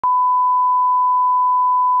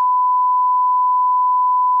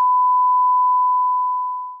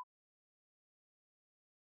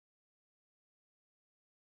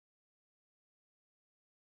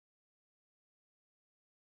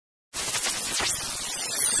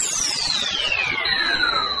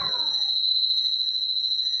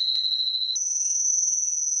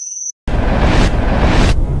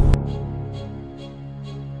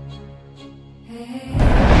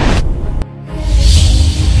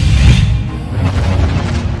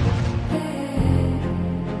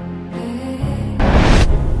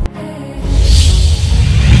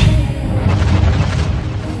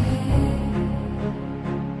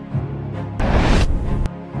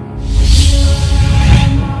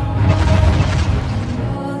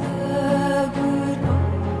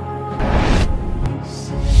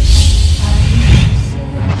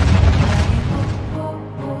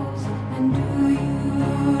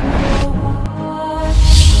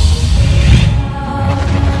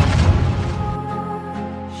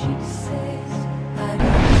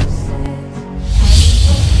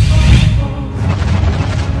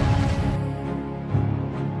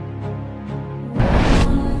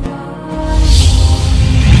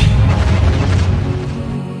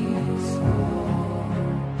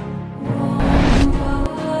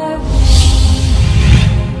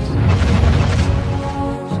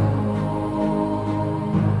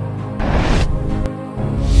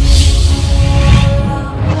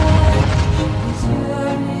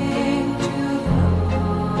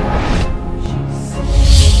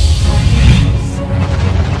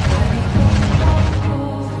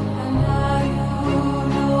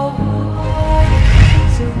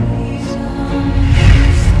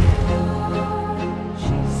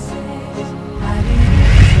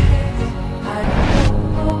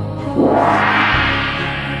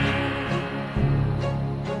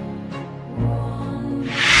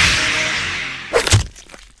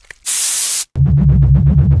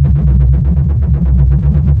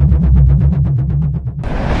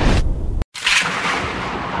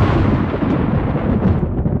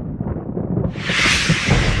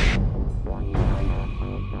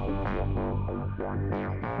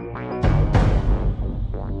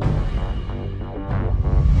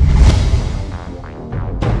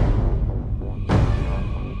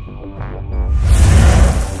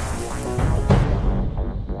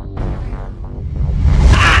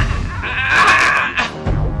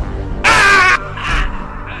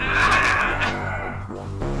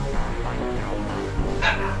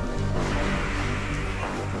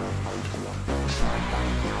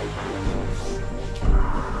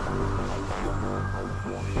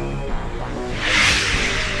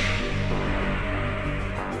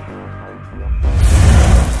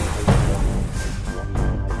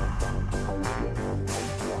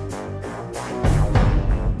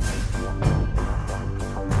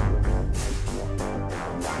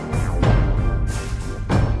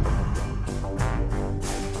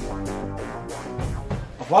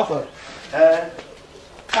What?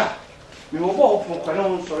 We will go for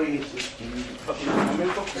Canon, sorry.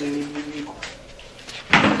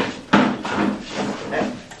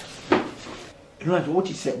 You know what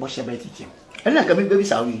he said, what's about it? And I can be baby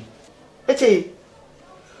sorry. It's a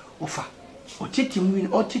offer. Or Titty win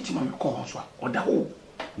or Titty Mamma calls or the whole.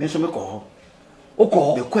 Miss McCall. O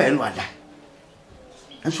call the quail one.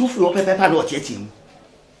 And so for Pepper or Titty.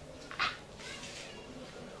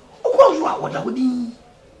 O call you out what I would do.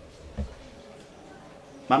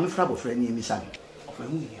 Mammy Frabo friend near me, son.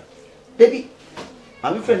 Baby,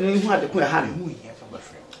 Mammy friend who had the queer Harry who here for my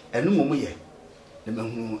friend. And no more yet. The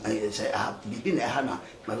man who say, I have been a Hannah,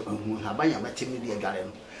 who have by my timid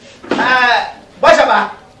garden.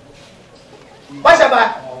 Bashaba!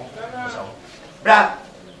 Bashaba! Bra!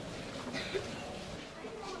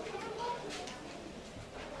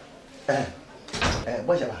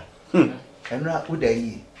 Bashaba. And not would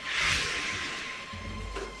they?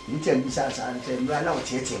 You tell me, Sasa, and say, right now, it's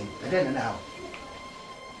hitting, and then now.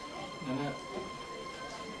 And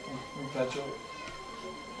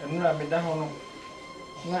now, I'm down.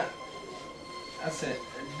 I said,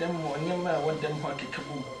 them one young man want them hockey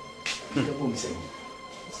kaboom. Kaboom, say.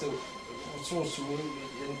 So,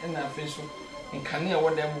 and I face and can hear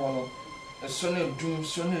what them want. A son of doom,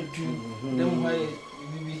 them why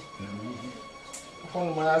baby.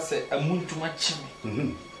 Upon my say, a moon too much.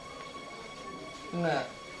 Now,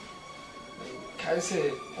 I say,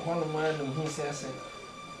 one of mine who says,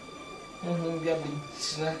 who be a big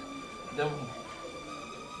snack, them.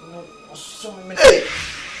 So many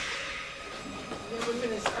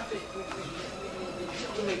minutes after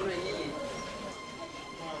to make great.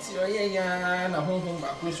 See, yeah, and a home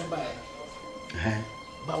back with buy.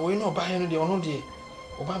 But we know buying the only day.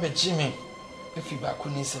 Obama Jimmy, if you back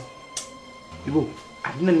when he said, you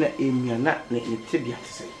I didn't let him, you're not letting it be to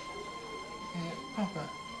say. Papa,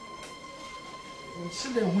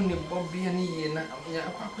 should have won a Bobby and ye, and I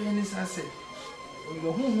said.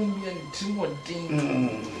 Your home be a two more ding.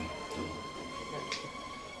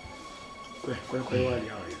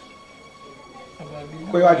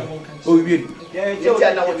 Oh, you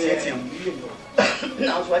yeah, now what's it?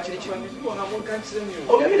 Now, watch it.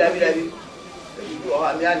 Oh, you love it. You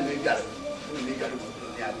are the only guy.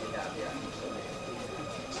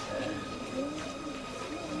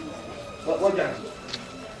 What,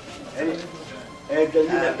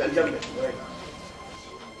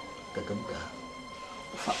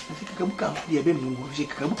 Kakabuka, the Abem will say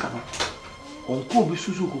Kakabuka. On Kobe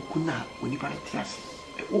Suzuku Kuna, when you buy tears.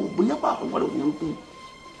 Oh, Bunaba, what a woman.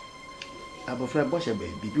 I'm afraid Bosha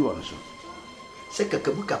baby, you also. Say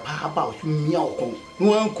Kakabuka, about meow,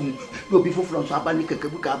 no uncle, no before from Sabani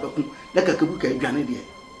Kakabuka, like a Kabuka Granadier.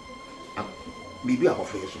 Maybe I'm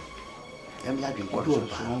afraid so. I'm having got to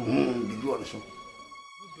be also.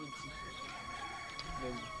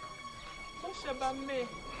 What's about me?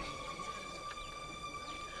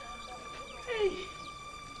 Hey,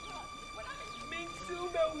 big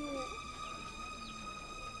silver.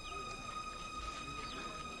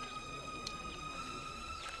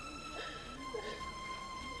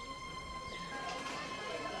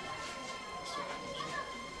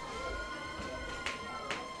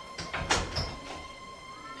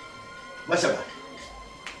 Bashaba.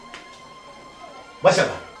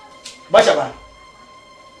 Bashaba. Bashaba.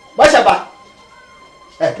 Bashaba.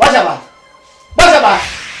 Hey, Bashaba. Bashaba.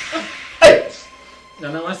 Hey. No,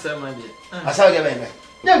 what's that, my dear? I saw you, baby.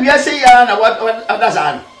 Yeah, we are saying, what that's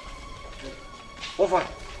on. Offer.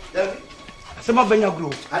 Some of Benya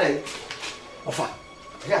Group. Allez. Offer.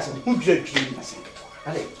 Yes, who did you?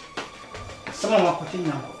 Allez. Some of my cooking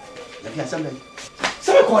now. Let me assembly.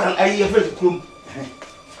 Some call an eye of the crew.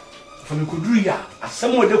 From Kuduya, as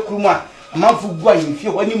some of the crewma, a month of going if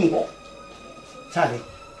you want any more. Sally.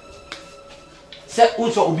 Set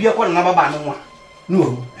also will be a quarter number by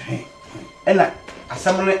no. And I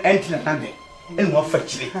suddenly enter another and more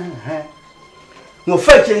fetching. No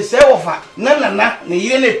fetching, say offer, none, the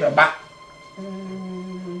year back.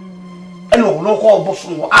 And no call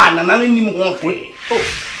Boston, and an enemy won't play. Oh,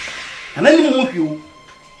 an enemy won't you.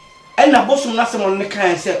 And a Boston nothing on the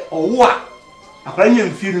kind said, oh, what? A cranium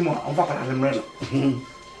feeling more of a remember.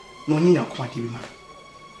 No need of quantity.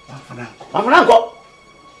 Uncle.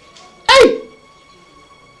 Hey!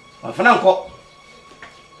 Uncle.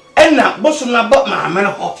 And now, Boston about my man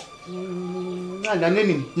of hot.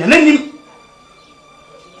 Nanim.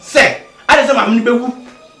 Say, I just am a and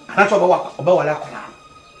that's about what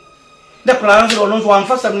the plans or not one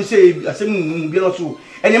first time say, a same be or two,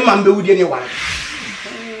 and your man be with anyone.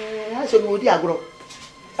 I said, would you grow?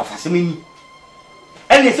 A fascinating.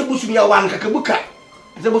 And it's a bush me a one Kakabuka.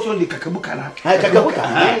 Ase bo so ndi kakabuka na. Ha kakabuka.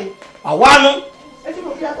 Awano. Ese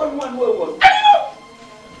mo fi akọ no wo.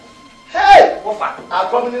 Hey, ofa.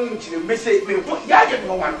 Akọ mi ni nchire mese me ko ya je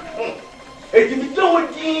no wan. Eti mi to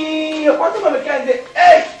wodi. Ko to ma me kan de.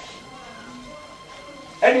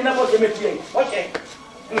 Eni na mo se me tie. O che.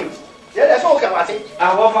 Ya da so ka wa se.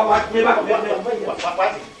 Ah, wa fa wa me ba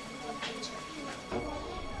wa.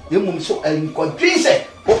 Ye mum so en ko dwise.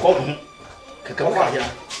 O ko kakabuka ya.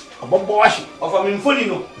 Abombo washi. Ofa mi mfoni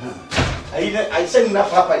no. I send na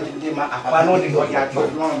papa into my apano de go ya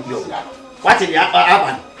to no. What is ya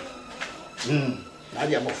aban? Na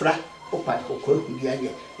dia mofra opa kokoro ndi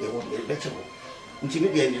ade e wo be beche wo. Nti mi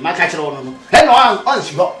dia mi maka kire wo no. He no on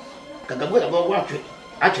si ho. Kagabu da go atwe.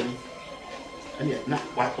 Atwe ni. Ani na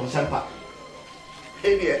wa on sampa.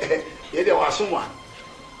 He dia ye dia wa somwa.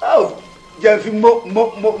 Oh, ja fi mo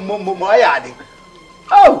ayade.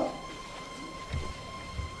 Oh.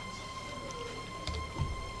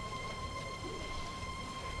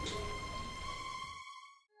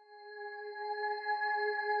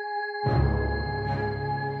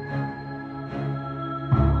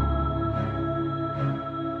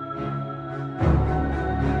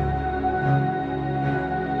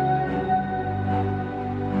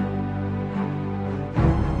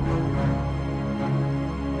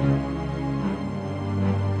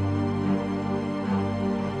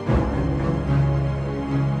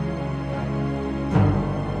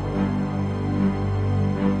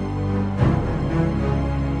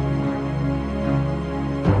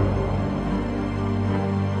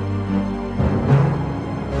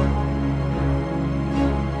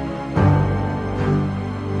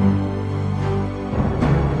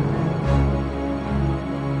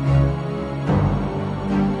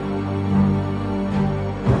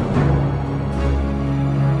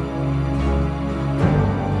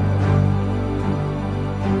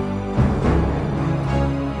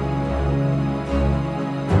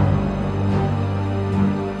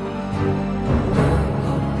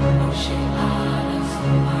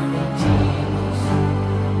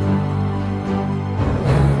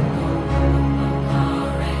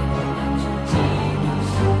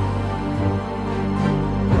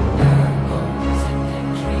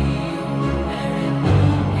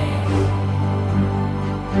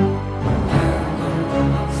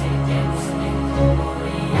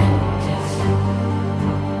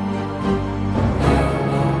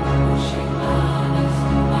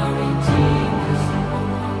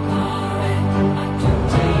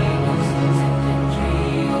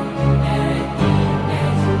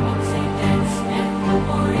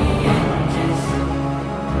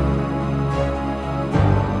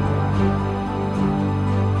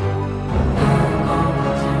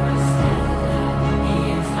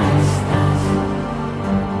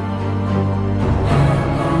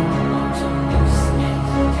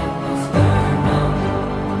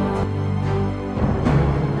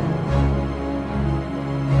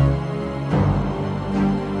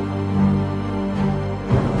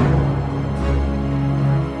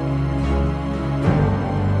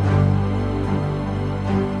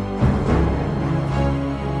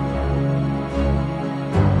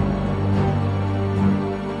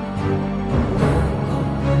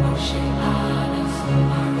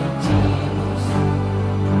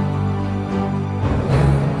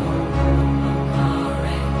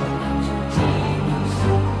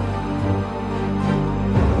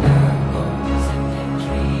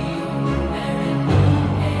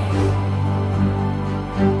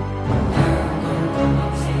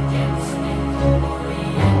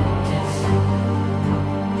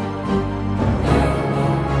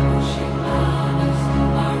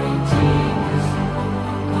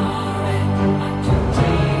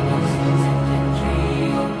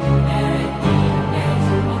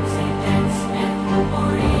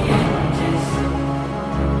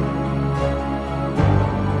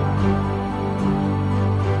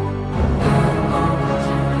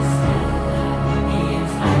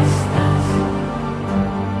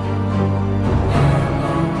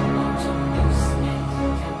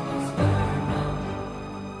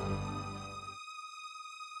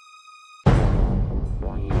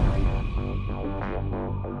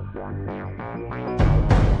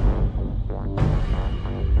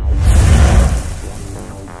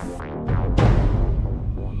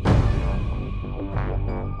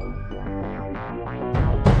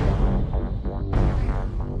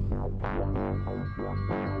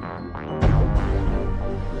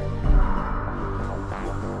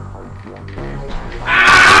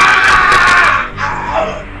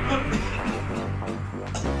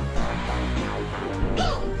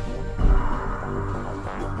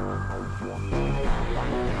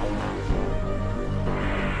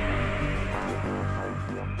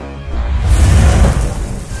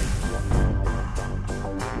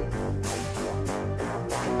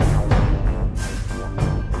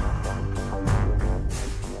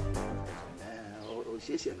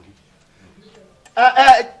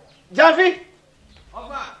 Javi.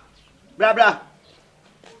 Bra bra.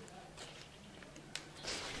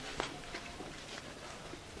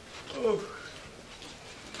 Oh.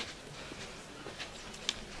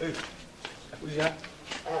 Hey. Akuja.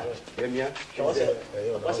 Emia. What's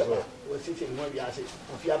it in one yard?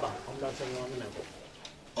 Fiaba. I'm not saying one minute.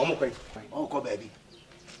 I'm okay. Uncle baby.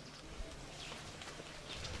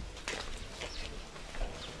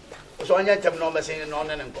 So I get them no saying no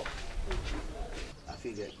and go. I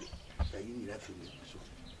figure that you need that for me. So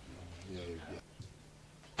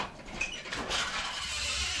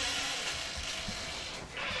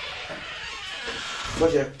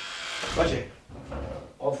yeah. What's it?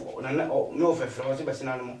 No for flowers, but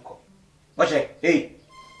no more. What's it? Hey.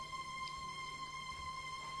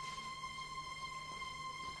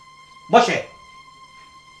 What's it?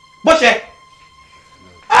 What's it?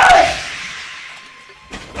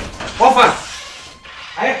 Ofa!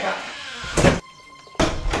 Ayaka!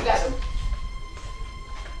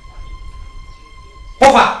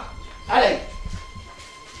 Ofa! Ale!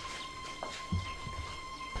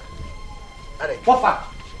 Ofa!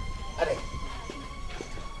 Ale!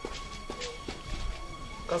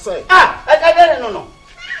 Kasai. No.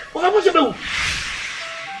 Ofa, what's your bill?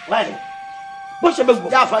 Why? What's your bill?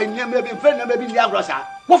 Yeah, fine, maybe friend, maybe the Agrosa.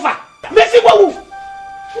 Ofa! Messi, what?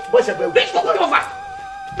 What's your bill? Let's go over.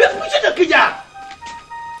 Let's push it to Kija.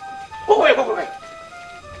 Go away.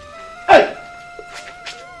 Hey!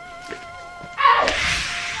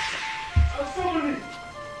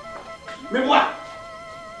 Mais moi!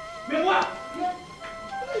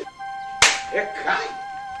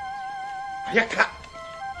 Yaka!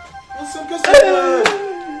 Asem kese.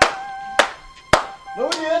 No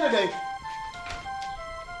ni ene dai.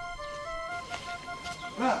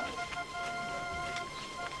 Bra.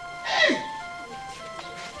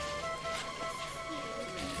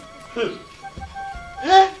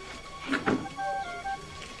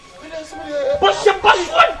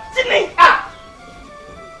 Boswan sini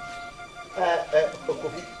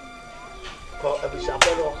Kofi ko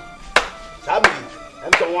abisafo sabi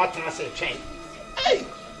em so won atan se twen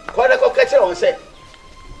ko da ko kachire on se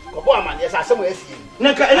ko bo amane sa asem asi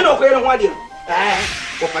nka ene na ko yere ho ade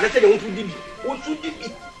ko fa lete de won fu dibi wo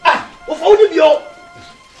fa wo dibi o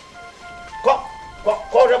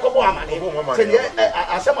ko da ko bo amane se ni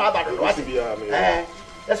asem abado do ase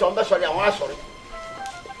eso on be sori awon asori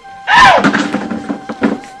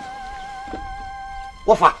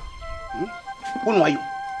Wafa. Who are you?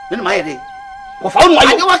 Then my day. Wafa, who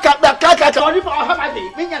are you? I want to only for how day.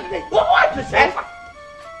 What to say?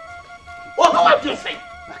 What to say?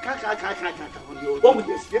 What would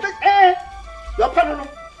you say? Your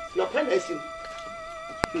pen is in.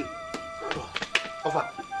 Wafa.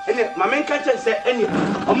 Any, my main country say any.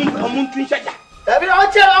 I'm twin check.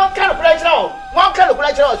 I'll tell kind of pressure. One kind of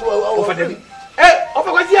pressure. Over them. Hey,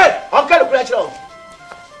 over what's here? I'm kind of pressure.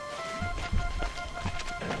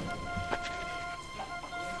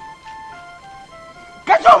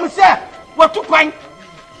 Catch me, sir. What to find?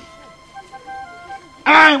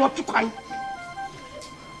 What to find?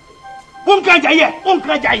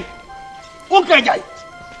 Unkajai.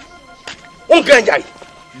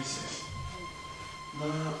 Jesus.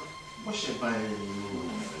 What's your buying?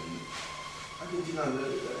 I didn't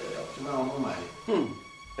know my.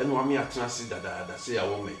 And one me at Nancy that say a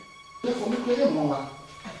woman. For me, clear more.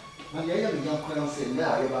 My young young say,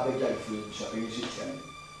 now I have a guy food shopping.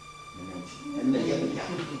 And then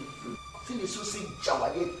finish to see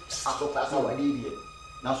Jawadi after class our lady.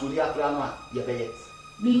 Now, so the Akrama, your bed.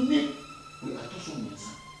 Me, we are too soon. We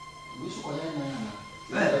should call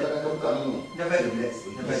never blessed.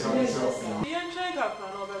 You enjoy that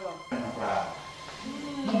plan over.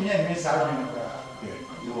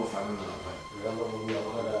 You will find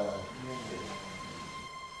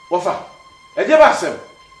Wafa, Asem.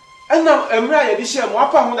 And now, Emra, this year,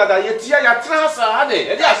 Wapa, that I yet ya transfer, had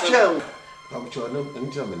it. Asem. I'm sure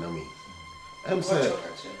I'm telling me. I'm saying,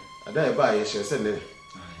 I die by a share send it.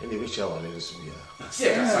 And the rich hour is we are.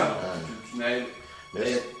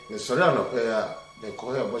 The Solano player, they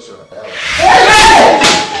call her Bush.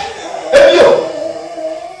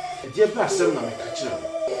 Dear Pastor, I'm a catcher.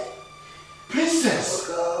 Princess!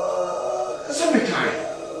 Summertime.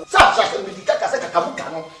 Such as the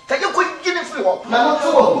Kabuka. Can you quick give it free? Not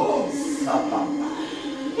so.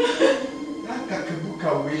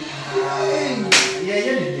 Kabuka, we. Yeah.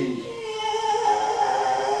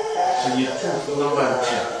 So you took the number.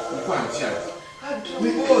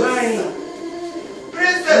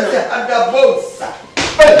 Princess at the boat.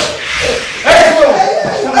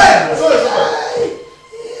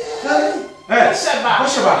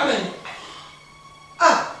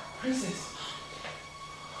 Ah, princess.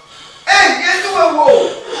 Hey, get to a wall.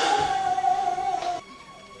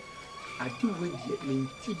 I do with you, mean,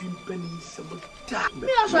 keeping penny some time. Me,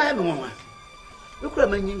 I saw everyone. Look at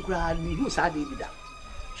me, cry, who's I did that.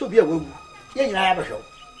 So be a woman. Yeah, I have a show.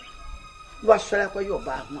 You are sure for your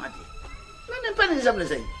back, Marty. None pennies, I'm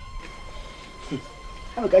saying. I'm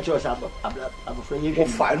going to get yourself up. I'm afraid you can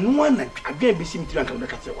find one. I can't be seen to the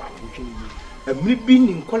castle. A ribbon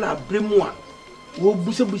in color brim one. Wo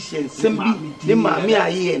busabusi ensembi ne maame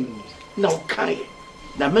aye na o kan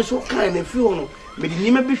na me so kan na fi hono me di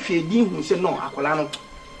nima be hwe din hu se no akola no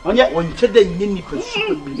onye wonche da nye nipa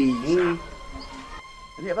super blee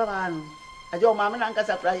ne baba no aje o maame na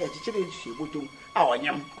nkasa pra ya chichire hwe botom a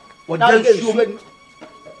onyam odan suo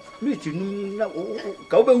mi tinu na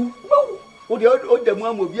ka obewu o de o da mu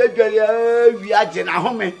amobi adware wi age na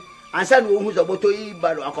home ansa na o hu so boto yi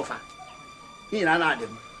ba do akofa ni na na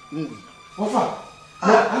adem Ofa.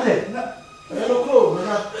 Ale. Hello, Crow.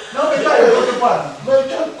 Now we try to go. No,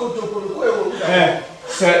 can't go to go.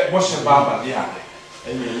 Say, what's your baba there?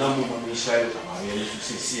 And you know, we share it. I really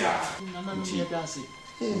see.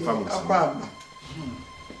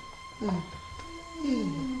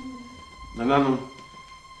 Nanano.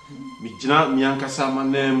 Mijina miankasa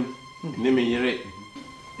manem neme yere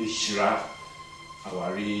ishira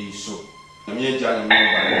awari so. Namie jana mo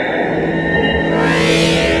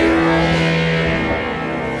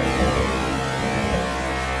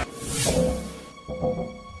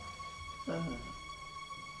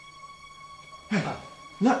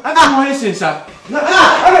Na, I don't know anything, sir. Na,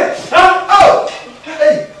 oh,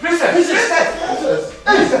 hey, princess.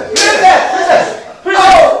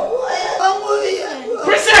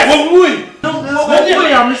 Princess, Womui. No,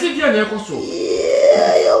 I'm missing your neck also.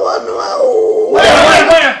 Yeah, you want to know.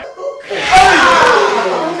 Where?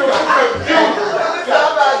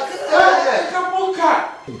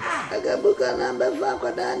 Kabuka number 5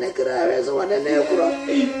 kwa dane kra rezo wane nekro.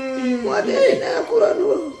 Wane nekro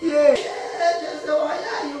no. Yeah. So why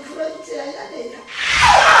are you frontier ya?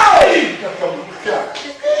 Ai! Kabuka.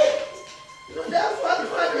 No da fa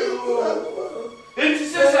you. It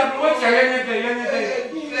is said what you are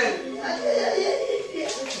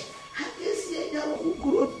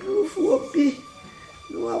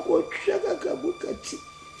no akochaka kabuka ti.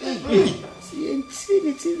 Si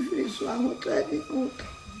infinity visual hotel good.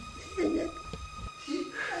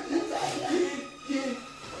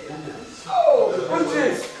 Oh, what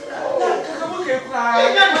is? Kabuka cry.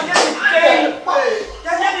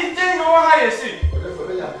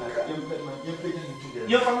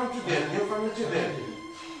 You're from today.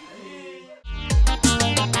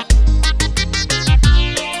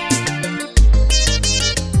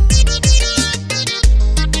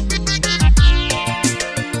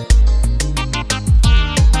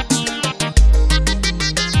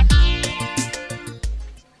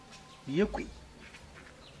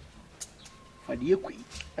 Yekwi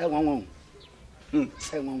e won e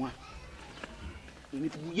won ni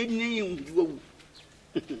buye ni nduwo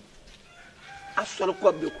asoro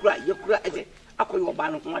ko be kura ye kura eze akoyo oba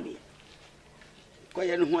no ho ade ko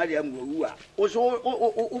ye no ho ade am wu a o so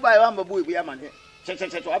o ba ya mba bu ebu ya mane che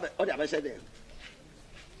o de abese de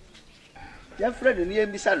ya friend ni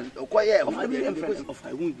em bisa no ko ye o ma de em friend of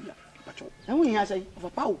I won bi pacho e won ya say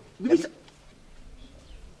of pawo bi bisa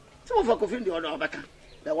so of ko friend de o ba kan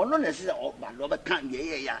the one on is all but Robert can't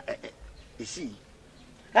get ya. You see,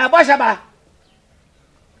 Bashaba,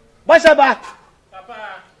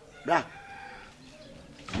 Papa, blah.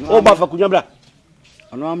 Oh, Baffa Kujabla.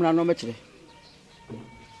 I know I'm not no match.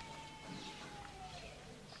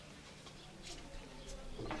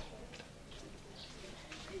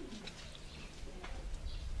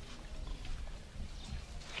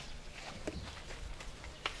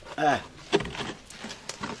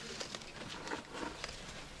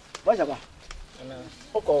 Bashaba.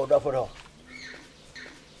 Oko da foro.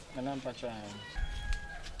 Ana mpacha.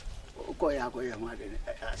 Oko ya ma de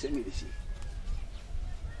Asem mi disi.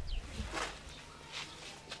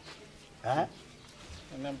 Ana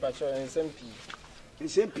mpacha SMP.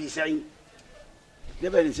 SMP sai.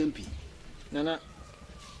 Never SMP. Nana.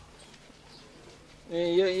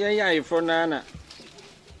 Ya ifo na.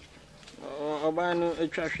 Oba no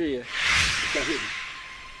atwa hwe ye.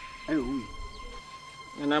 Ano wi.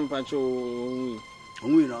 Ana mpacha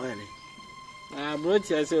onwi na ole.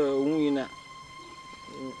 Broti ase onwi na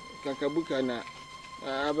kakabuka na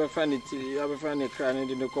Abefanity, Abefani crying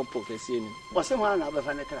in the couple casino. Was someone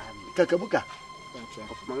Abefani Kakabuka?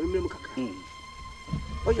 My name Kaka.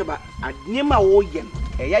 Oh, yeah, but I near my old yam.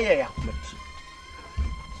 Yeah.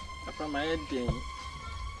 Upon my head,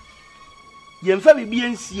 Yem Fabi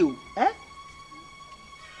BNCU, eh?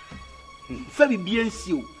 Fabi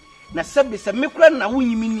BNCU. Na sabi sa mekura na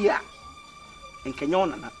wunyi minia. Enkenya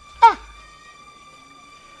na. Ah.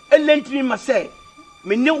 Elentri ma say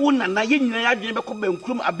me ne wona na ye nyina ya dwene be ko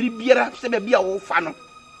bankurum abiribiara se be bia wo fa no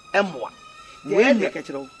emboa. We ne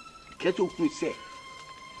kachiro. Keto ku se.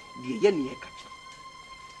 Die ye ne kachiro.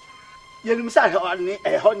 Ye nim sa ho ne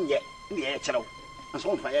ho nye ne ye kachiro.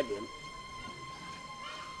 Aso fa ye dem.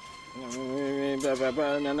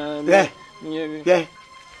 Yeah.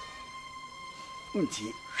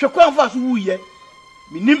 Nti hwekwa fa so wuye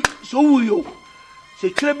minim so wuyo se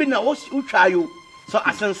twere bi na wo twa yo so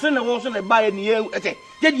asense na wo so na bae ne ye ete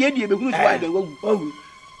je die be hunu so wa da wawu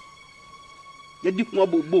ye di ko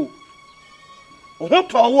bobo o ho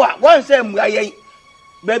to wo a won se mu ayen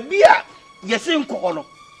ba bi a ye se nkoko no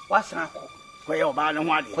wasan akọ ko ye oba ne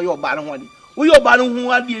ho ade wo ye oba ne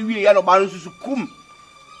ho ade ewie ya no ba no susu kum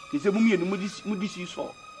kise mu mienu mudi si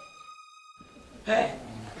so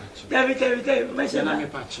David, Mashana, me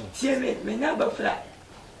patch. See me, never fly.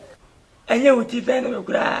 And you would defend me,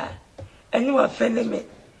 and you are offending me.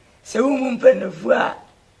 So, woman, pen of four,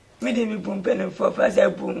 me boom pen of 4 as I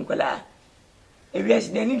boom, cola. If yes,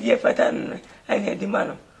 then India Fatan, and the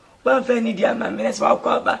man. One fanny, dear man, that's what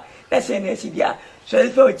call back. That's an SCDA. So I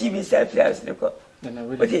thought Jimmy self as the call. Tell me,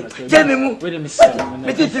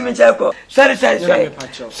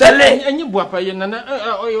 sorry, and you bought a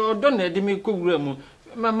yana or don't let me cook.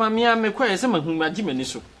 Mamma mia, me quite some of whom my Jimmy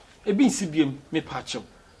so. A bean sibium, me patcho.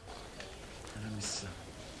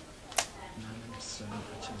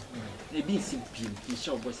 A bean sibium, the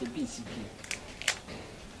shop was a bean sibium.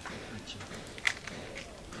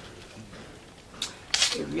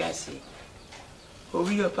 If we are say, oh,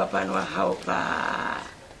 your papa know how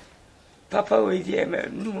Papa will hear me,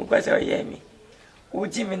 no, because I hear me. Oh,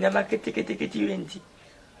 Jimmy, the market ticket, you ain't.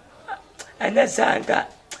 And that's Santa.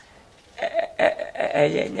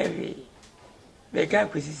 I never. They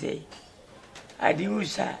can't say, I do,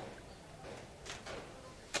 sir.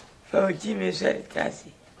 For Jimmy said,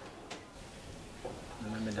 Cassie.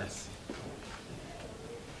 That's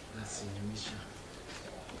in your mission.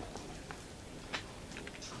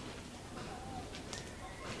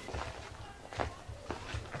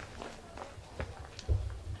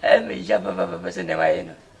 I'm a Japa person,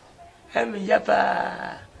 I'm a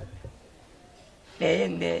Japa. They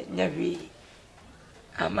in the Navy.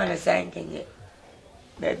 I'm on a sign, can you?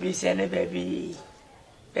 Baby, send a baby.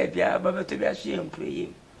 Baby, I'm about to be ashamed for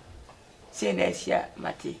him. Say next year,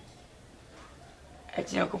 Matty. I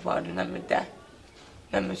think I found a number that.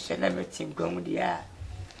 Number team going with the air.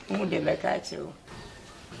 Who they make at you?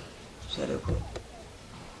 So they go.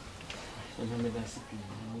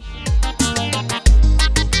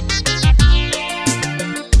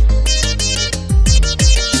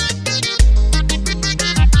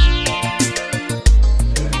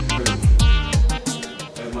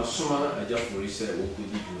 I just reset what could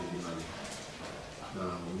you do with the money.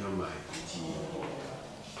 Now, young man,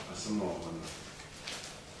 some more on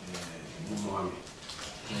Muhammad,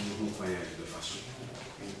 who fired the first.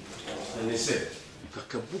 And they said,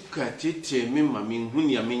 Kakabuka tete me, mammy,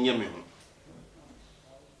 Hunia Minyam.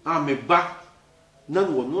 I'm a back.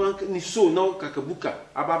 None one can so no Kakabuka,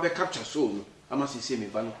 about the capture soul. I must say me,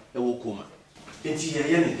 Van, a wokoma. It's here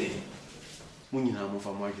any day. Munina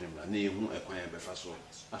for margin, and they won't acquire Befaso.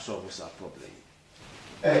 I saw was our problem.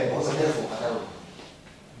 Was a therefore,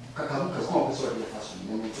 Kakabuka's compass or the fashion,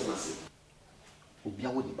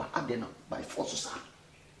 Ubiawudi, but I did not by force.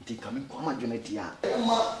 It coming common genetia.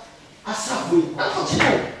 I saw we,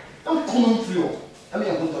 I'm coming through. I mean,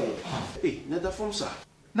 I'm going to hey, neither from sir.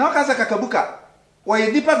 Now, Casa Kakabuka, why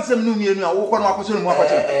you depend some new year, walk on what more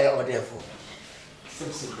or therefore.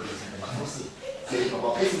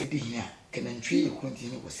 Dinner can entry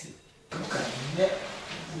continuously.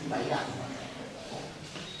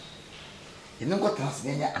 You know what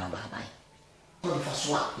Tasmania and Babai? For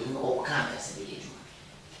swap, you know, all kinds of age.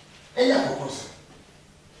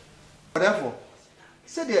 Therefore,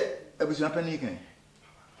 said it was not panicking.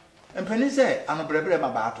 And Penny said, I'm a brave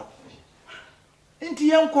my battle. Into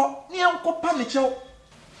Yanko, Panicho,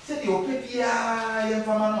 said you pity young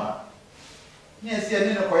Famanoa. Yes, you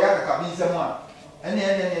didn't quite come in someone. And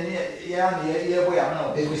yeah, boy, I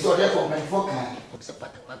know. We saw therefore my forecast. What's a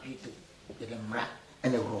part of people? Get them rat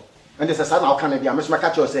and a rope. And there's a son of Canada. I must my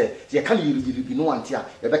catcher say, you can't be no one here.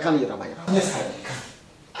 You can't hear about it. Yes, I can.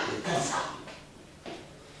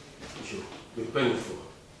 me painful.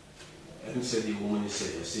 And said the woman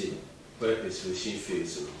said, you see, purpose for she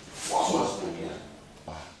feels.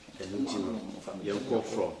 And you go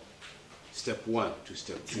from step 1 to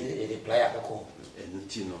step 2.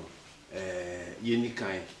 And you know, any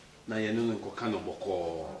kind, now you know, Kokano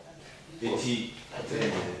Boko, Eti,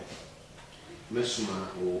 Messuma,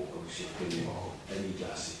 or Shippenny, and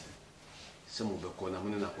Yassi. Some of the corner,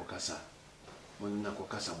 Monana Kokasa, Monana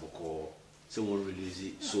Kokasa Boko, someone release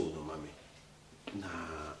it, so no mammy. Na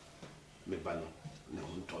me bano, na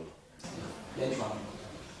untono. Yes, ma'am.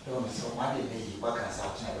 No, so why did they work as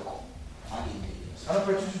out in the call? I didn't. I'm not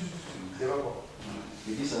pretty.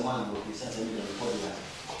 If this a man will be sent to me before the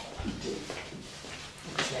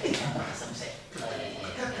some say.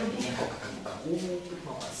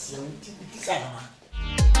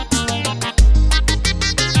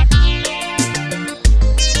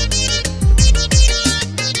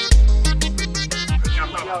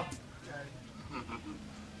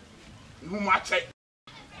 Who might say?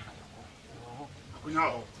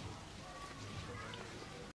 No.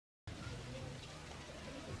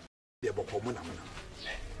 The book of Munamana.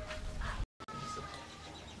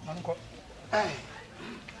 Uncle, hey,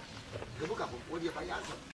 the book of what you buy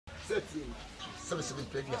as 13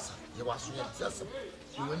 previous. You was just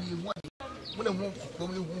when you want when I won't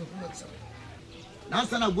come in. Now,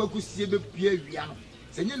 son, I work with Sibby Piano.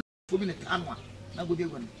 Send you for me a time one. Now, good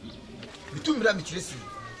evening. Between them, it's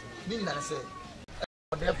meaning that I say,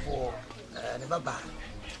 therefore, never bad.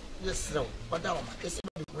 Yes, slow, but down. Yes,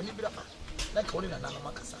 when you be up, like holding another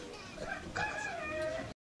Macassa.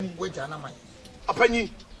 Wait, Anna, my opinion.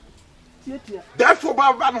 Therefore,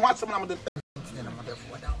 Bob, what's some of the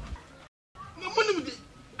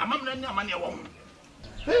I'm not money.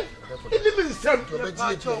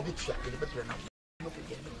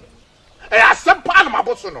 I some part of my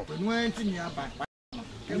boss. No, went in your back.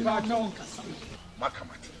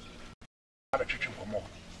 Macamat. I treat you for more.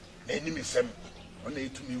 Enemy Sam on the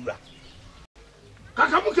 2 Mura.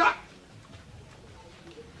 Kakamuka.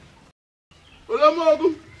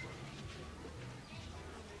 Olamogu.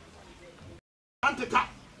 Anteta.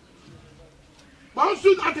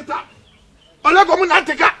 Bounce Anteta. Olagomun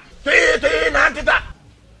Anteka. Anteta.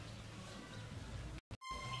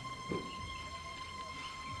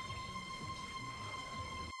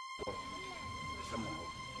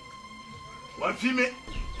 One female.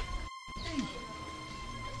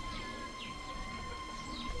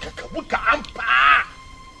 Kakabuka ampa.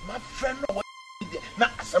 My friend, no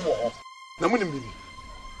not Asem. Namunim.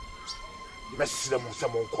 Messi them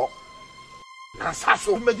some call.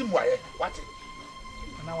 Nansaso made him wire. What?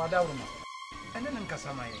 Now I don't know. And then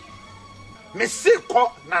Casamay. Messi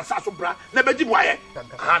call Nansaso bra, never did wire.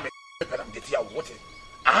 I am a pen of the tea of water.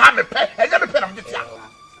 I am a pen, and never pen of the tea.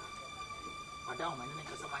 Madame, my name is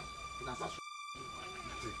Casamay. Nansaso.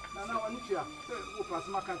 Now I need you. Who pass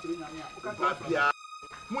my country?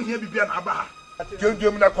 We hear Bibian Abba. Don't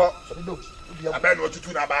do me a call. I bet what you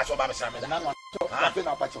do about so bad.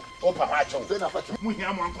 Opa macho. We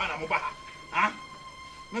hear one Pana Moba. Ah?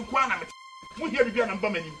 No Kwana. We hear Bibian and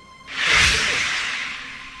Bamani.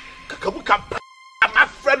 Kakabuka. My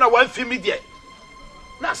friend, I want to meet you.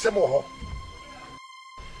 Not some more.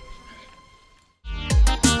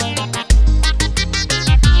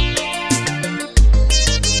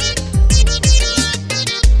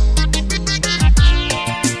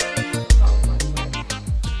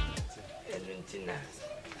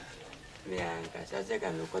 I think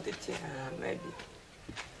I'm going to tell maybe.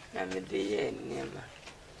 I'm a day never.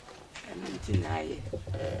 I'm deny it.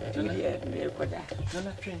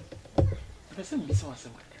 No, train. I said, Miss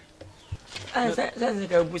Awesome. I said, that's a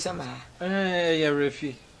go Busama. Eh,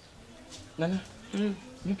 refugee. Nana,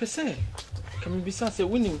 you per se. Can be such a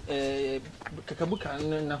winning Kakabuka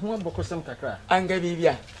and Nahua Bokosam Kakra. And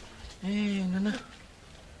Gabia. Eh, Nana.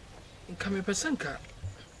 Come a percentka.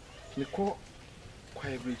 Me call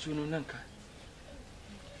quiet bridge, you know, Nanka.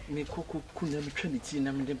 Me cocoa couldn't be trinity, and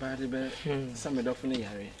I'm the body by some of the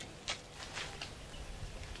area.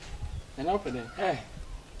 And open it, eh?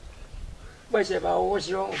 What's about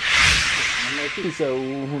what's wrong?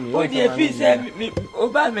 Oh, dear, please,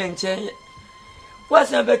 Obama, Chay.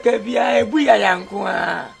 What's a baby? We are young.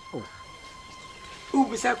 Who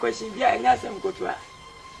was a question? Yeah, and that's some good one.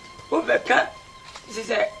 Overcut, she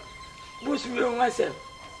said, Bush will myself.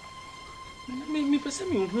 Me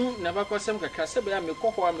person who never got some cassa, but I'm a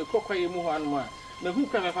cocoa and the cocoa you move on more. The who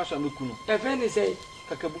can I pass on the Kuno? A friend is a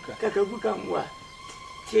Kakabuka, moi.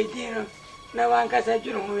 Say, no one can say,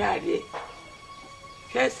 you know, we are there.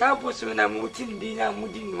 Yes, how was when I'm moving dinner,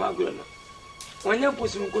 moving Maguno. When your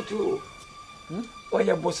bosom go to, or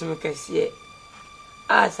your bosom can see it.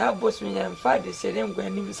 as I was me and father said, I'm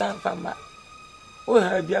going to be some farmer. Oh,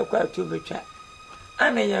 have you quite to be trapped?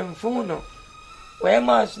 And I am Funo. Where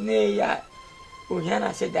must near ya?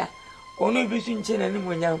 Uhana said that. Only between Chen and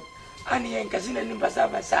Munyam. And the Casino in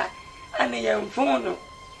Basabasa. And I am Funo.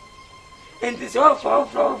 And this all for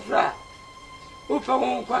fra. Upa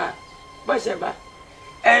won't qua. Bashaba.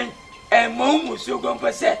 And Mom was so gone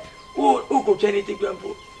per se. Who could change it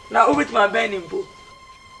to now over to my bending book.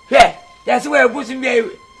 Here, that's where bosom be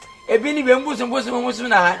a binny bosom was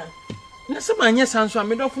now. Some yes, answer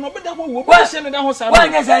me don't know, but that will wash in the house.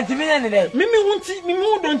 One yes, and to me any day. Mimi won't see me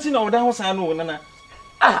more, don't you know the house I know, Nana.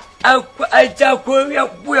 I tell we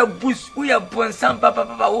are bush, we are born some papa.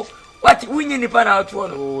 What winning the pan out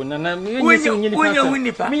one? Oh, Nana,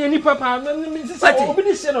 winning papa. Me and papa,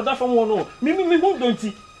 nobody said that from one. Mimi don't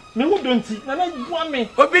see. Me who don't see. Nana, one me.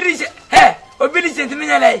 Obedience to me,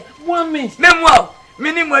 like 1 minute. Memoir,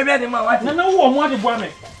 minimum, what? Nana, who are one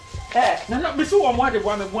woman. Nana, be so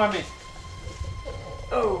one.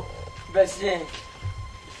 Oh, Bessie,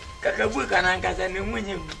 Kakabuka and Ankas and the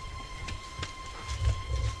Munim.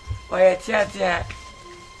 Why, a tia,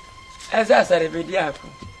 as I said, a video.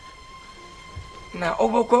 Now,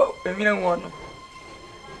 Oboko, a million one.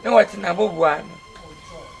 No, what's in above one.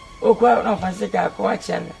 Oh, quite no fancy car,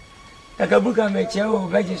 watching. Kakabuka make you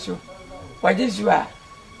vegetable. What is you are?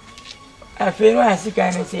 I feel I see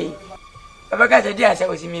kind of say. If I got a dear, I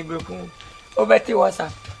was in me broken. Over to what's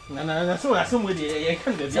up. Nana, so I some with the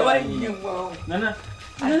Nana,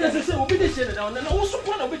 Nana, say, obedience down, and also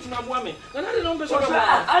one of which my woman. And I don't know,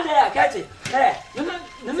 I catch it.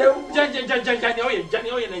 Nana,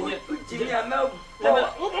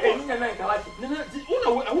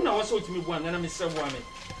 was so to me one, and I'm Mr. Woman.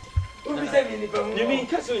 You mean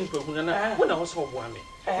Castle in Pokuna? When I was so woman.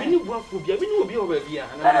 We knew what would be, we knew be over here.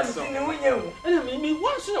 And I mean,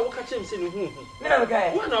 once I will catch him saying, no,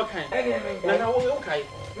 okay, one okay, and I will okay,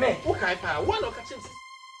 me, okay, one or catch him.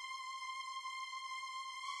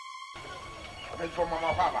 For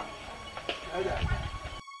Mama Papa.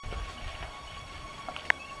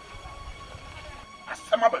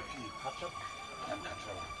 Asem abafi.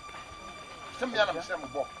 Some yana me sem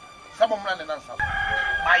bo. Some omra ne nansa.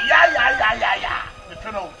 Ma ya. Me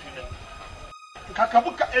fe na ofime.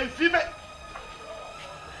 Kakabuka enfime.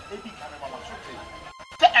 Ebi kana mama sote.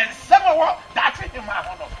 Se ensema wo dati hima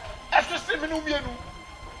hono. Eso se me no mienu.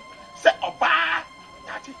 Se oba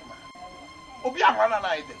dati hima. Obi ahwana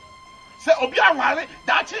na ide. Se obi anware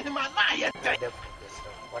dati hima na ye de.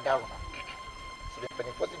 Wadawo. So the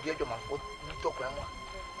penny for the video man for to kwanwa.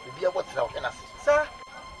 Bibi abotra o kenase. Sir.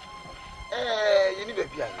 Yeni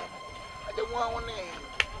baby aye. Ade mo awon ne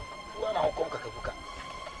wo na okom Kakabuka.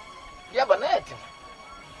 Ya ba na etim.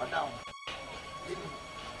 Wadawo.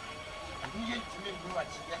 Ni ye timi bu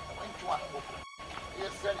achi ya wantu wa ko.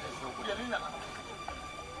 Yes sir, yes. Ku de ni na.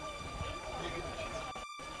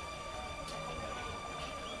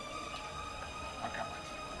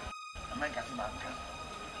 Man got my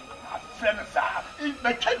friend is out.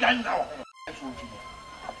 The children now.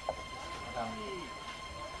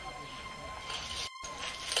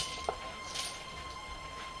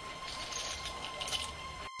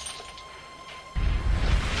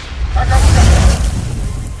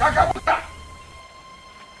 Kakabuka.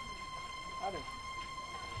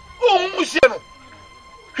 Oh, Musiano.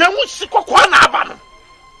 He won't see Kokwana Abano.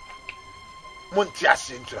 Montia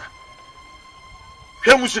Sintra.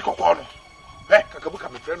 He music kokono. Kakabuka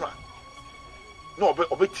me friend no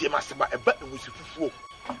obetie maseba eba music fufuo.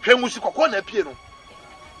 He music kokono na pie no.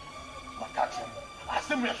 Makache.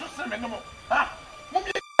 Asem yeso se me no. Ha?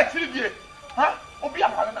 Mumie atiri die. Ha? Obi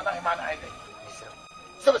amale na na hema na ide.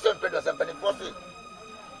 Se pedo se peni fofi.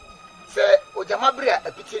 Se ojama bria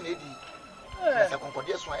apitie na edi. Se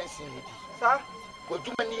konkode so ansin edi. Sa?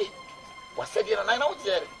 Oduma nie. Wasedi na na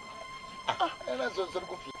wotiere. Ena zo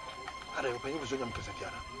go fi. Ara yo penyi buzo nyam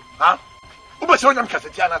kasetiana. Ha? Uba se nyam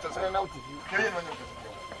kasetiana ta se na uti. Keye no nyam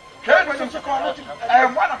kasetiana. Keye no nyam se ko no ti.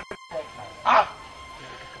 Mwana. Ah.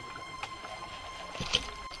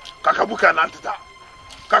 Kakabuka na ntita.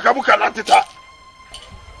 Kakabuka na ntita.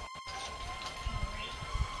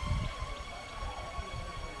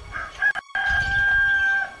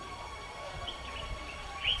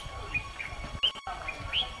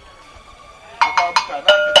 Kakabuka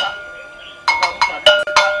na ntita.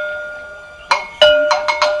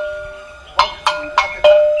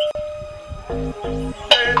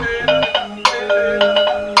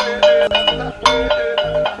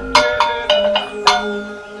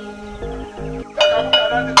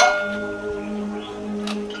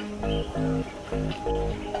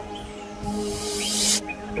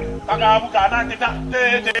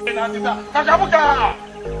 Kakabuka.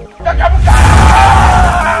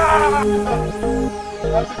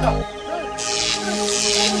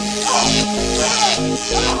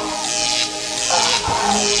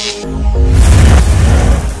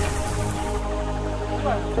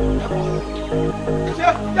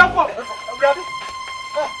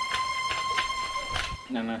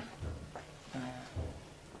 Nana.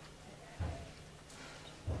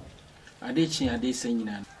 Adechi ade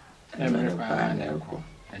sanyina. Emre pa na eko.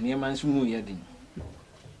 Ani man so mu yedin.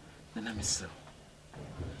 Nana mesel.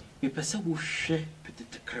 Me pese wo hwe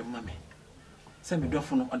petete krema me. Se me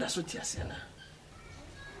dofo no oda so tiase na.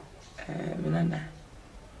 Nana.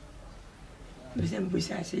 Bisem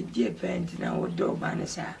busa se die pent na wo do ba ne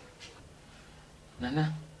sa.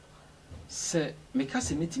 Nana. Se me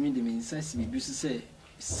kase metimi de me nsa si bibisu se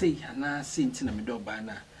sei ana senti na me do ba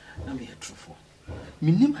na me hetrofo.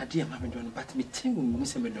 Minim ade ma me do no but me tengu mu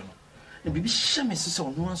se me do no. Na bibi hye me so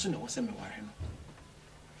ono anso na wo se me ware no.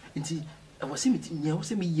 Nti e wo se metimi ya wo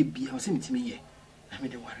se me ye bia wo se metimi ye. Na me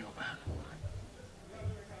de ware oba no.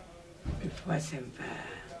 Before sempa.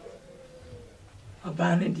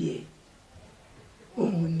 Oba no die.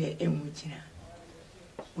 Ohune emugina.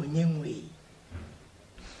 Onyenwe.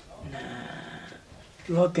 Na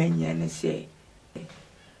yo kanya ne se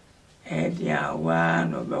dia wa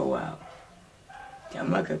no ba wa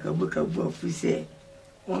jama ka kabuka bu ofuse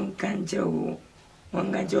won kanjewo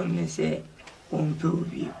won ganjo ne se won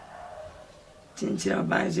pewi tinchira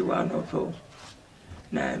banzi wa no pe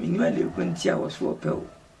na minwa le kuntia wo so pe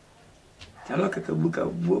jama ka kabuka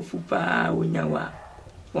bu ofu pa wonya wa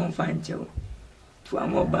won fanjewo to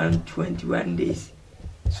amoban 21 days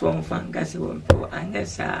so on fanga se won pe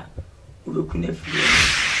anesa ubekune fie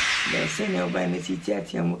na sene oba ne titi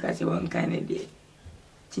atia mu ka se won kan ne de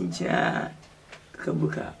tinchira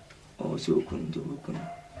kabuka o so kundu kun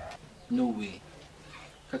no way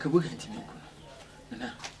kakabuka ntimi kun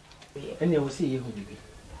nana ene wo se ye ho bibi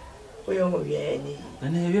oyo mo ye ni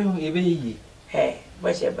nana ye be yi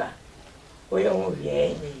ba sheba oyo mo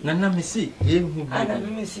ye ni nana me se ye ho bibi ana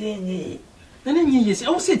me se ni nana nyi yesi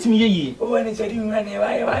awo se timi ye o woni so di mu na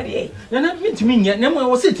wa de nana me timi nya na mo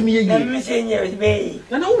wo se timi ye na me se nya be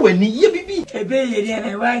nana wo wani ye bibi ebe ye di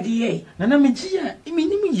na wa di ye nana me ji ya imi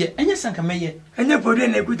ni mu ye anya sanka me ye anya podu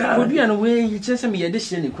na kuta podu ya no we yi chese me ye de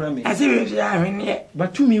hye ne kura me ase we fi ahwene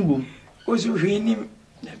batumi wom o so hwini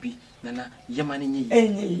nabi nana yamane nyi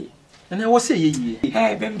enyi nana wo se ye yi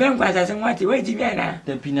bemben kwa sase nwati we ji bia na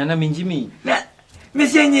nabi nana me nji mi na me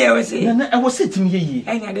se nya wo se nana wo se timi ye yi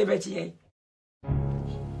anya de be chi ye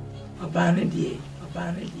Obana die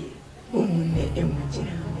ohune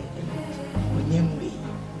emugina onyemwe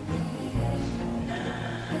na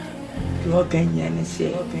yo kanya ne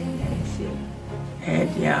se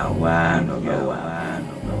dia wa no wa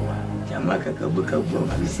jama ka kabuka bu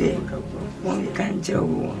ofise won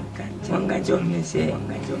kanjewo won ganjo ne se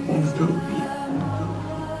won dobi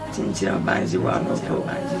tinchira banzi wa no ko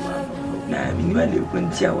na minwa le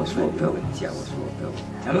kuntia wo so pe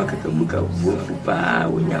jama ka kabuka bu fupa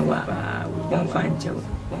wonyawa won fanjewo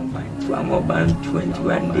to amoban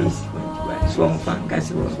 21 days so on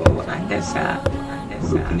fangasi wo andesa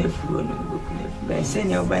bukune furo no bukune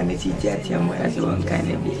senya oba ne titi atia mo ase won kan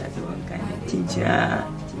ne bi tinchira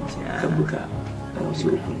kabuka o so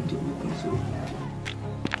kundu so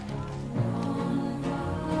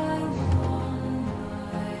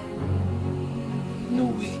no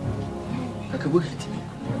way akabuka timi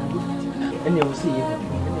ene wo se ye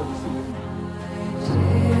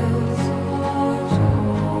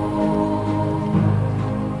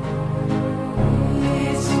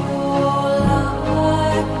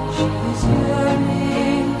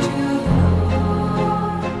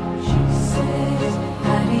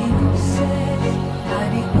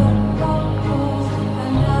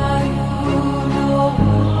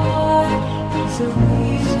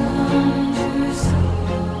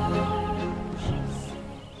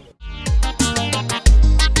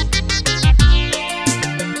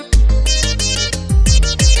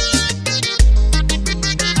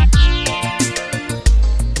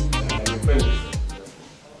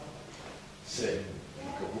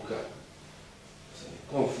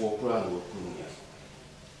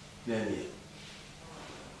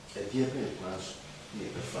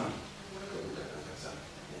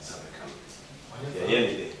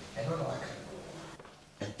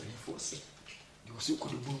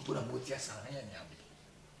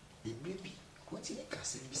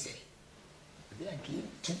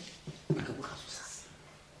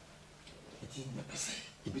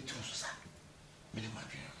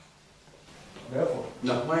Therefore,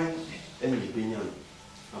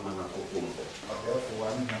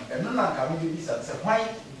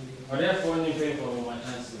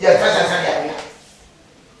 Yeah, that's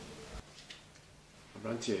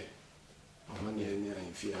Branche, money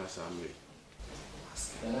and fear some way.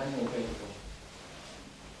 And I know people.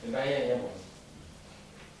 And I am.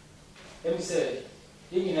 Let me say,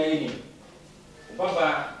 you know,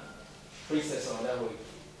 Baba, princess on that way.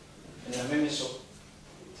 And I may so.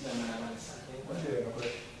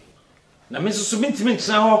 Na me so minti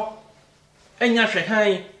tena ho enya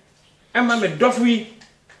hwehan ema me dofwi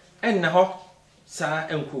enna ho saa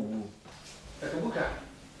enkogu akabuka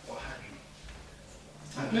oha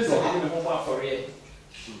me so me ho ba for ye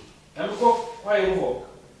amko kwaye ho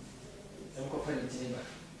amko fa ni tinba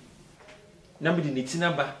na me di ni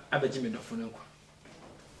tinaba abaji me dofo no nkwa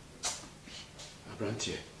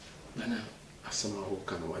Abrantie nana asema ho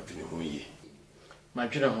kana wadwene ho yi ma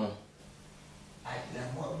dwene ho I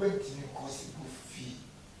am more betting because it will fee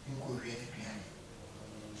and go ready behind.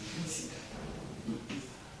 You see that?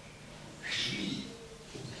 She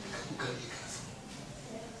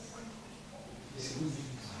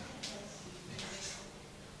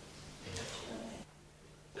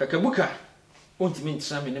Kakabuka won't mean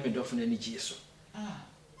to me never do for any Jesus.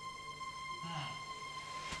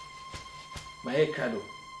 My cradle.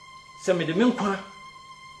 Send me the milkwa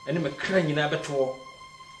and I'm a crying in a better.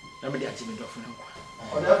 Nobody has been off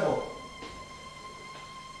or therefore,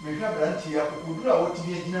 we have Branche who do what to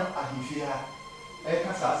be a dinner at Hifia. I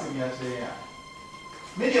can't ask him yet.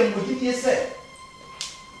 Medium would give you a say.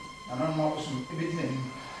 And I'm more some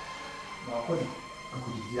everything. Now, could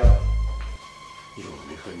you be out? You will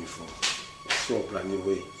make honey for so planning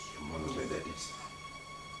way, you want to be that is.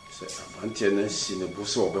 Say, Abranche in a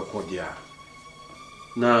bush or Becordia.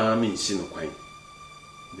 Now I mean, sin of quine.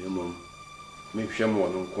 The mum. Me hwɛ mo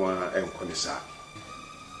no nko a enko ne sa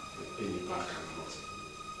eni ba ka no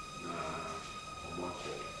na omo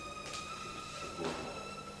akɔ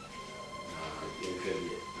na yɛhwɛ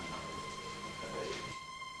die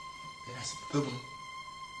There is a problem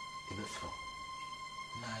in the floor.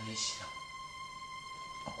 Now, yes,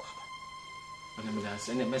 ana me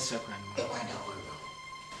dance ne messa kwa no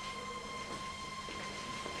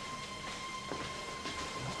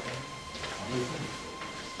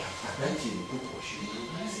Abranche no go she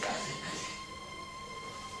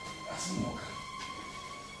as more can.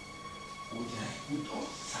 Would I put on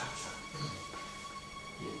salsa?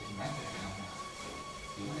 Yet the matter come.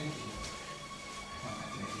 You want to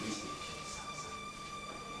salsa.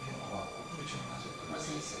 You know what? Put your master. I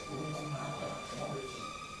say, come out.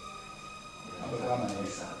 I'm going to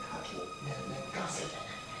say, cattle. Then cancel.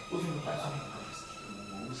 Who's going to buy some?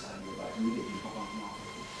 Who's going to buy? You get people on now.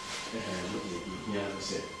 look at the here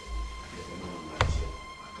said.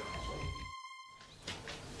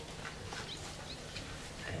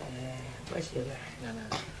 What's your name?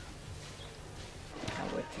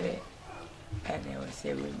 I would say, and I was a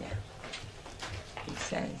winner. It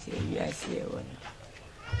sounds a yes, a one.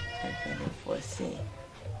 I can foresee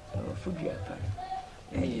no food upon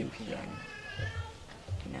any piano.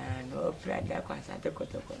 No pride that was at the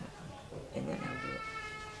Cotocono. And then I go.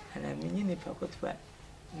 And I'm in the pocket.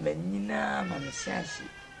 Menina, Mamma Sassy.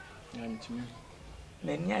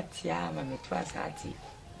 Many tia, Mamma Twasati.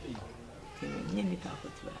 Many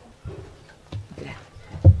pocket.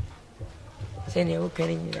 Send you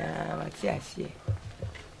opening Matiasi.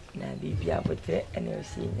 Now be able to any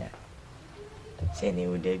senior. Send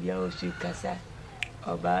you debut also Casa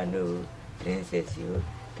or Bano, Princess you,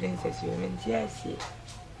 Mentiasi.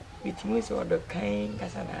 With most of the kind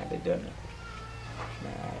Casana the donor.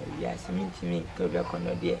 Now, we are swimming to me to the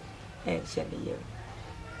corner there and send you.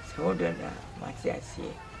 So, don't know,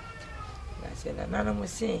 Matiasi. I said,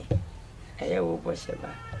 anonymous saying, I will wash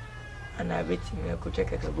about. And I bet me I could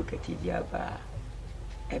take a book at Tidiaba.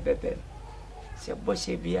 A bebem. So,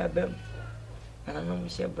 Bossy be a bem. And I know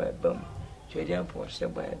Monsieur by a bum. To them for so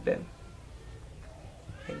by a bem.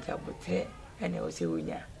 And I would say, and I was a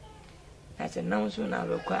winner. As a non soon I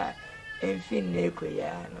require, and fin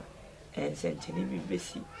nequayano, and sent to me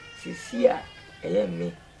busy. Cecilia, I am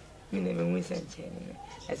me. You never wins and chain.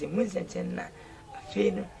 As a wins and chain, a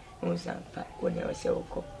fin, wins and fat when I was so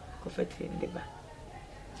coffee in the back.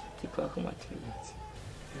 Ti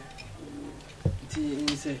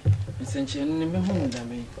say senchen me hu da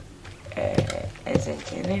me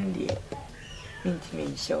senchen ndi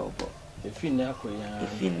mint show bo efin na akoya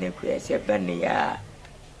efin na ko se ban ya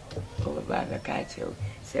ko ba ga ka che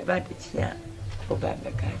se ba de tia ko ba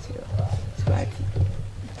ga ka che swati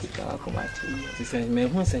ti ka ko ma tu ti se me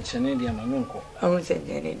hu senchen ndi ama nko hu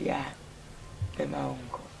senchen ndi ya be ma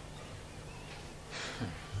nko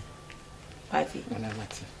pati na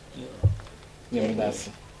mati Yes,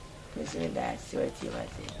 that's what you want.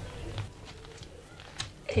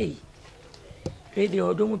 Hey,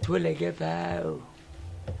 radio don't to like a pal.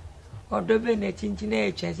 Or double a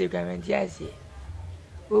chinchina chance you can just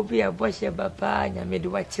will be a bush of papa and made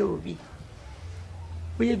what you will be.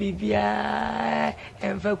 Will be and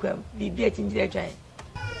Falcon be getting their time.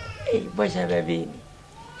 Hey, bush of a baby.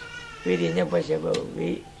 Really, no bush of a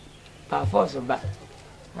way. By force of back.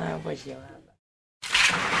 My bush.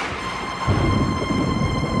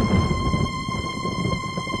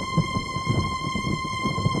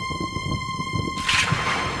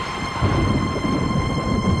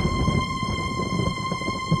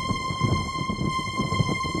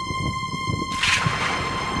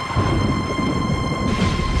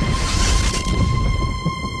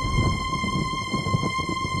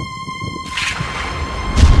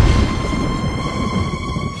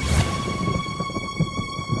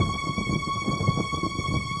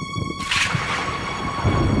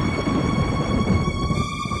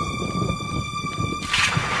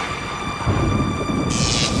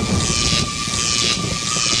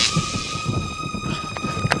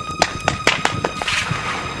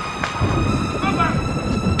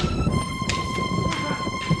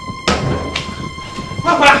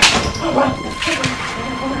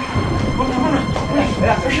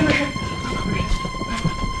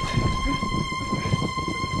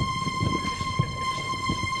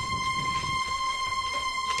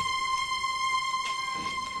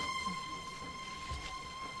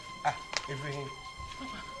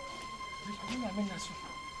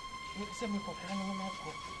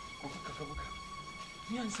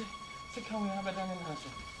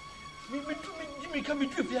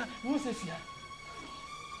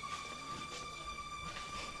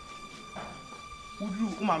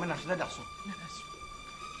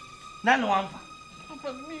 None one.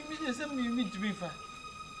 Papa, me just me to be fair.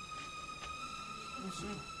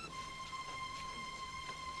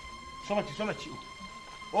 So much.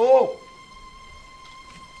 Oh,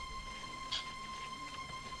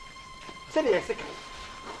 say they are sick.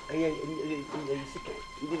 Sick.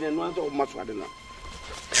 You didn't know so much. I don't know.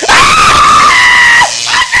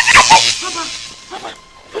 Papa. Papa.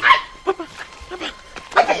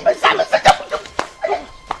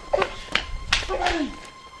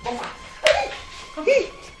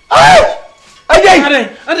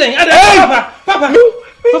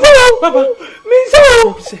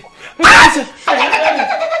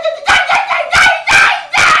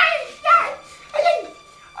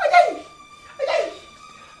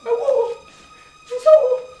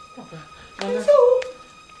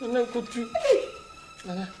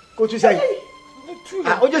 Go to say.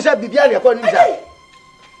 I just said, Bibiani, according to that.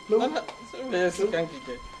 Message.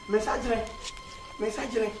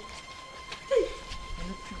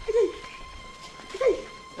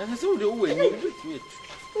 And I saw the way you do it.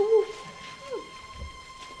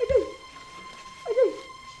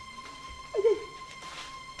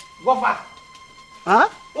 Wafa. Huh?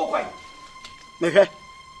 Okay. Meke.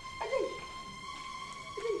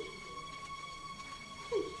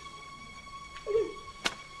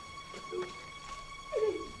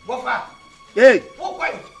 Wafa. Hey.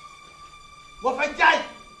 Okay. Wafa jai.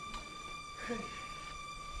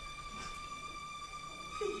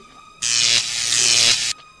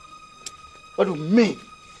 What do you mean?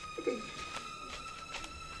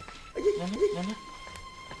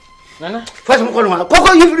 Nana. First of all,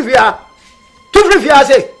 Coco, you free here. Two free here,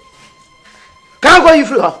 say. Can't go you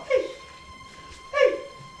free her.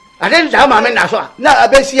 I didn't tell my men as well. Now I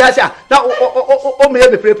bet she has a now, me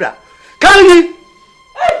have a prepare. Can you?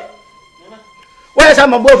 Where's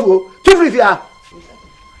some of both? Two free here.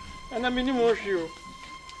 And I'm in more shoe.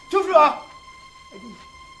 Two free her.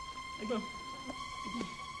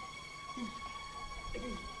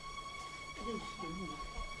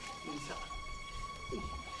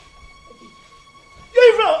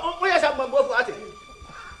 Where's some of both?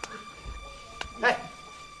 Hey,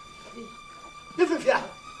 you free here.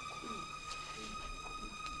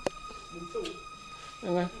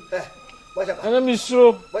 What's up? And I'm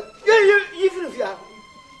so. But you free here.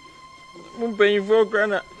 I'm paying for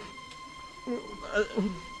granite.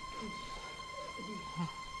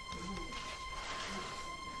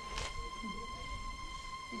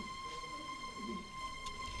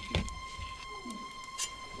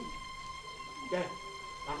 Yeah,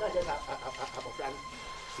 I'm not just a friend.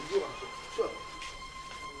 You are sure.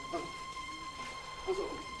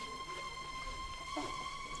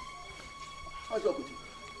 How's your good?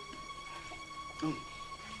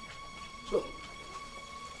 So,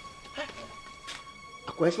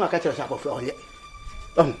 a question I catch us up for all yet.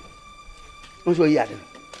 I'm sure you had him.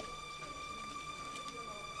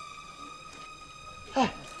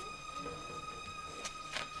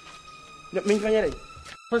 Let me find it.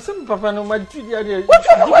 Asem papa no ma tu dia dia.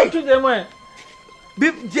 What Tu dem eh. Bi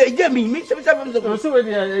je mi se So so we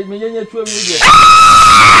dia me yenya tu am dia.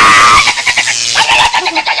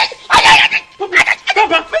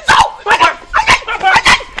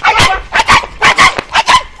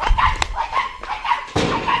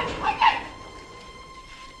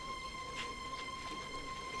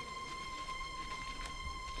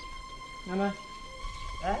 Nana.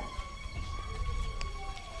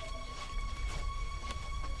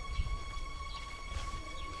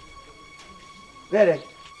 Where?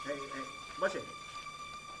 What's it?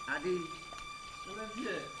 Adi.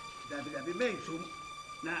 Dabi men so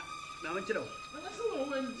na wanchiro.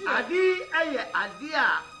 Adi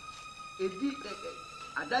a edi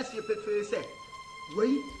adasi pefe se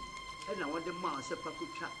wei e na wode ma se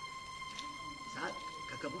pakutwa sa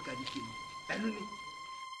kakabuka dikim enu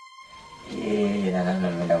ni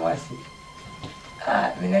na wasi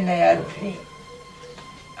minena ya rufi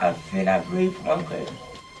afina brief monko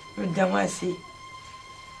ndamasi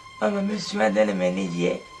mama mesuma dele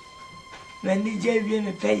menije wie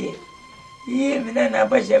me paye ye minena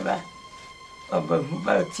basheba oba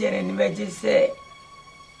huba tiene ni beje se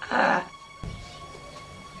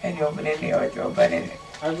eni obene ni ojo obene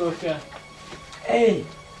Agofia. Hey,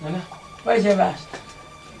 Nana. basheba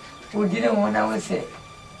udine wona wose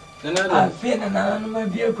Nana. afina na no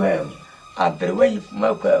bie kwam aberwe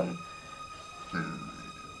yifuma kwam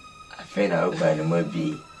afina ogba no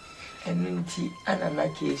mabi enunti anana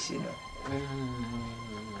kesi no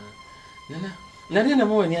Nana. Nana na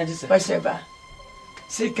mo wani ajise. basheba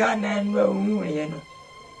sika na nwa ohunye no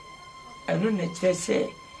enu na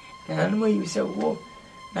kyerese na no mayi se wo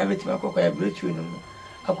na betima kokwa ya bretu no mu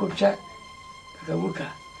akotwa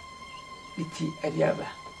kawuka biti adiaba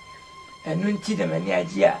enunti de mani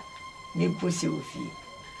agia ni posi ofi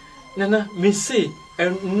Nana, me say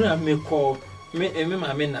enu me call me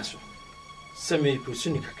ma me naso. Se me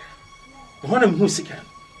posuni kaka. Hona me hu sika.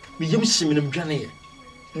 Me yem himinem dwane ye.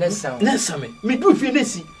 Nessa me do fi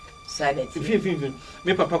nesi. Sadet. Fi.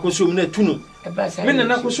 Me papa ko so mu na tu no. Eba sa. Me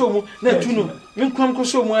nana ko so mu na tu no. Me kwam ko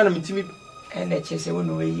so mu ana mitimi. Ene chese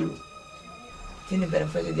wono we yi. Tini bere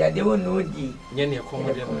fa de ade wono odi. Nye ne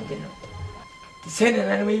komode no. Ti se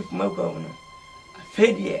na we yi kuma ko no.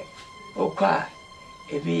 Afedie okwa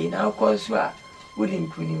ebi na ko so a wodi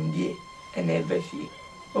nkunimdie ene eba fi.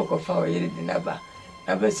 Okofa o yiri de naba.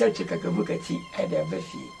 Aba search kakabukati ade aba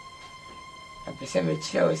fi. Apese me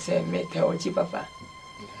chia o se me ta o chi papa.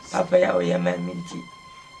 Papa ya o yama minti.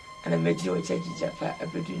 Ana me chi o cha japa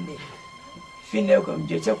abedune. Fine ko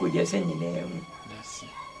mje cha ko je senyi ne mu.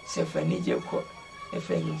 Se fani je ko e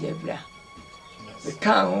fani je bla. Be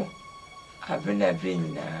kan abena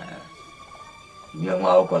bina. Nyo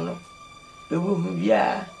ma o ko no. Be bu hu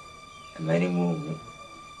bia amani mu.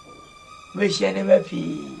 Me hia ne ba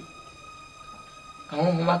fi.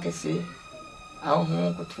 Ahun makese.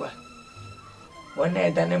 Ahun kutwa. Wana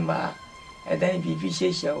edane ma edane bibi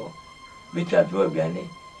shesha wo bitwa bi obiane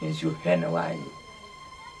nsu hwe na wanyi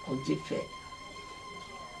ojefe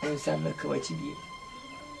nsa meka wachi bi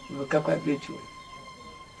buka kwa betu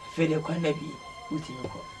fele kwa nabi uti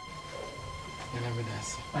mko Nana me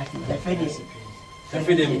dasi. ati da fele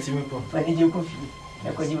Fede mitimi po. fele je kofi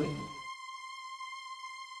na kwa jiwe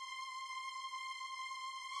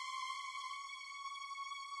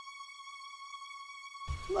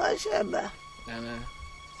Mashaba Nana.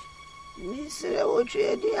 Misre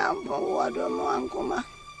wochwe di ampo wado mo ankoma.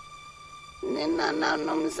 Nina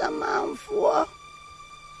nanom samamfo.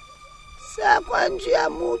 Sa kwanji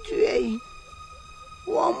amutu yi.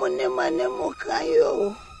 Wo mo ne mane mo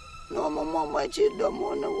kayo. No mo machi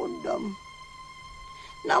domo no wodom.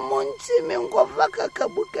 Na monti me nkova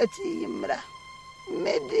kakabukati imra.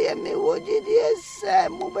 Media me wojidi esa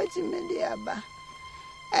mo bati media ba.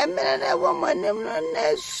 Emena na wo manem no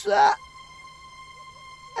nesa.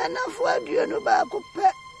 Anafu aduo no ba kope.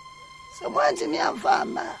 So mwanti mi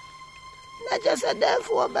amfama. Na just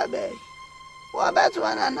defu obabe. Wabatu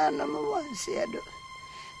anana mo wonsi edo.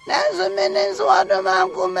 Nanzo menenzo wado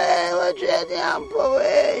mankume wajedi ampo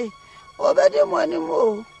we. Obede mwani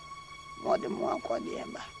mo. Mode mwa kwa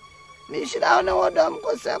diemba. Mishira ona wado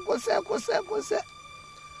mkose.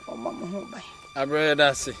 Oma muhubai. Abre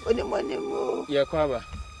dasi. Odi mwani mo. Ye kwaba.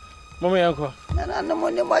 Mama yanko. Nana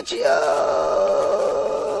mwani mwachio.